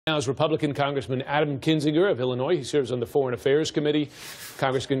Now is Republican Congressman Adam Kinzinger of Illinois. He serves on the Foreign Affairs Committee.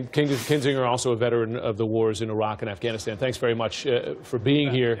 Congressman Kinzinger, also a veteran of the wars in Iraq and Afghanistan. Thanks very much for being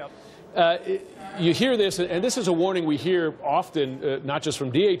here. You hear this, and this is a warning we hear often, not just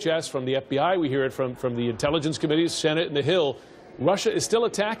from DHS, from the FBI. We hear it from the intelligence committees, Senate, and the Hill. Russia is still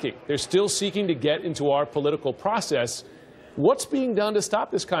attacking. They're still seeking to get into our political process. What's being done to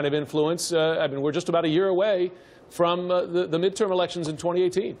stop this kind of influence? I mean, we're just about a year away from the midterm elections in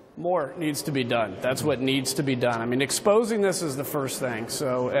 2018. More needs to be done. That's what needs to be done. I mean, exposing this is the first thing.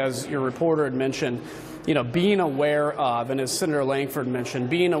 So as your reporter had mentioned, you know, being aware of, and as Senator Langford mentioned,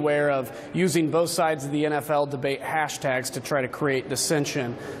 being aware of using both sides of the NFL debate hashtags to try to create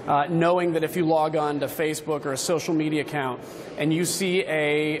dissension, knowing that if you log on to Facebook or a social media account and you see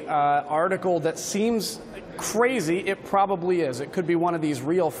a article that seems crazy, it probably is. It could be one of these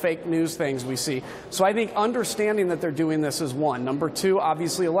real fake news things we see. So I think understanding that they're doing this is one. Number two,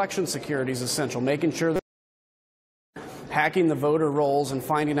 obviously election security is essential, making sure that hacking the voter rolls and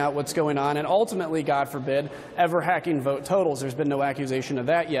finding out what's going on, and ultimately, God forbid, ever hacking vote totals. There's been no accusation of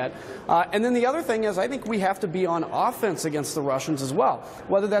that yet. And then the other thing is I think we have to be on offense against the Russians as well.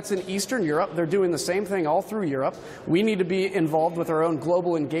 Whether that's in Eastern Europe, they're doing the same thing all through Europe. We need to be involved with our own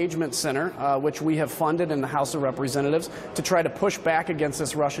Global Engagement Center, which we have funded in the House of Representatives, to try to push back against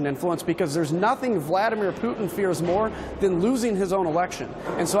this Russian influence, because there's nothing Vladimir Putin fears more than losing his own election.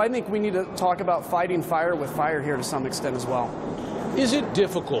 And so I think we need to talk about fighting fire with fire here to some extent as well. Is it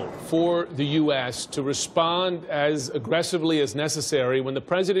difficult for the U.S. to respond as aggressively as necessary when the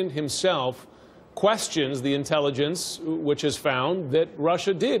president himself questions the intelligence which has found that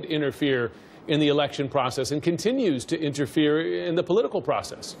Russia did interfere in the election process and continues to interfere in the political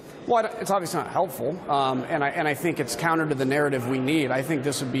process? Well, it's obviously not helpful, and I think it's counter to the narrative we need. I think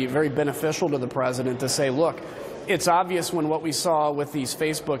this would be very beneficial to the president to say, look, it's obvious when what we saw with these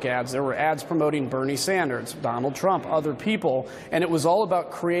Facebook ads, there were ads promoting Bernie Sanders, Donald Trump, other people, and it was all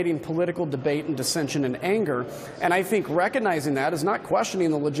about creating political debate and dissension and anger. And I think recognizing that is not questioning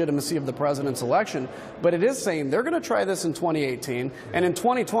the legitimacy of the president's election, but it is saying they're going to try this in 2018, and in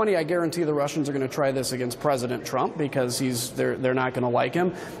 2020 I guarantee the Russians are going to try this against President Trump because they're not going to like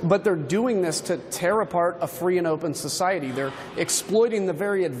him. But they're doing this to tear apart a free and open society. They're exploiting the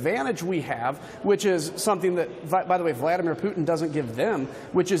very advantage we have, which is something that, by the way, Vladimir Putin doesn't give them,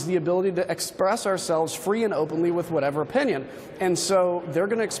 which is the ability to express ourselves free and openly with whatever opinion. And so they're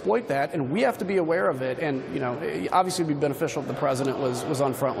going to exploit that, and we have to be aware of it. And, you know, obviously it would be beneficial if the president was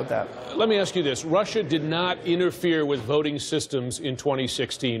on front with that. Let me ask you this. Russia did not interfere with voting systems in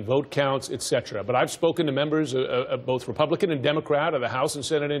 2016, vote counts, etc. But I've spoken to members of both Republican and Democrat of the House and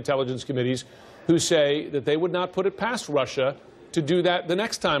Senate Intelligence Committees who say that they would not put it past Russia to do that the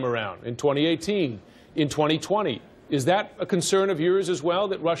next time around in 2018. In 2020. Is that a concern of yours as well,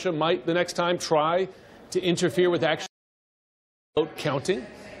 that Russia might the next time try to interfere with actual vote counting?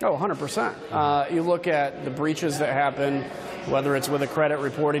 Oh, 100%. You look at the breaches that happen, whether it's with a credit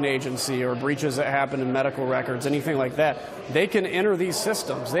reporting agency or breaches that happen in medical records, anything like that, they can enter these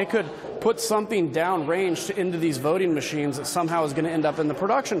systems. They could put something downrange into these voting machines that somehow is going to end up in the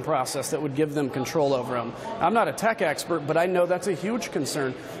production process that would give them control over them. I'm not a tech expert, but I know that's a huge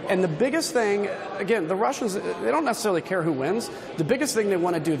concern. And the biggest thing, again, the Russians, they don't necessarily care who wins. The biggest thing they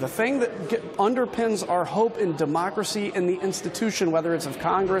want to do, the thing that underpins our hope in democracy and the institution, whether it's of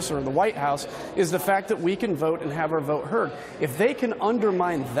Congress or the White House, is the fact that we can vote and have our vote heard. If they can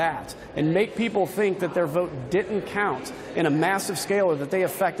undermine that and make people think that their vote didn't count in a massive scale or that they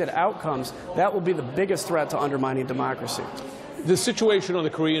affected outcomes, that will be the biggest threat to undermining democracy. The situation on the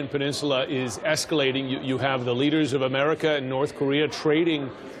Korean Peninsula is escalating. You have the leaders of America and North Korea trading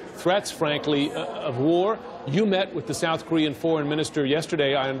threats, frankly, of war. You met with the South Korean foreign minister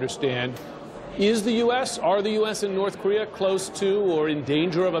yesterday, I understand. Is the U.S., are the U.S. and North Korea close to or in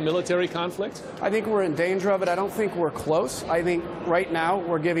danger of a military conflict? I think we're in danger of it. I don't think we're close. I think right now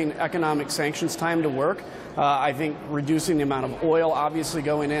we're giving economic sanctions time to work. I think reducing the amount of oil obviously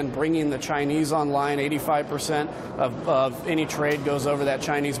going in, bringing the Chinese online, 85% of any trade goes over that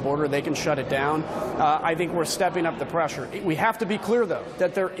Chinese border. They can shut it down. I think we're stepping up the pressure. We have to be clear, though,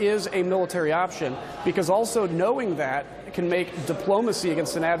 that there is a military option, because also knowing that can make diplomacy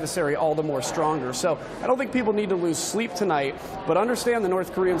against an adversary all the more stronger. So I don't think people need to lose sleep tonight, but understand the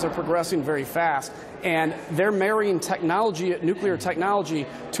North Koreans are progressing very fast, and they're marrying technology, nuclear technology,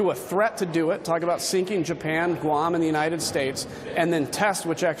 to a threat to do it. Talk about sinking Japan, Guam, and the United States, and then test,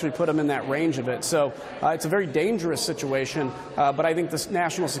 which actually put them in that range of it. So it's a very dangerous situation, but I think the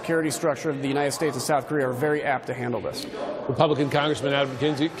national security structure of the United States and South Korea are very apt to handle this. Republican Congressman Adam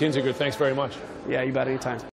Kinzinger, thanks very much. Yeah, you bet, anytime.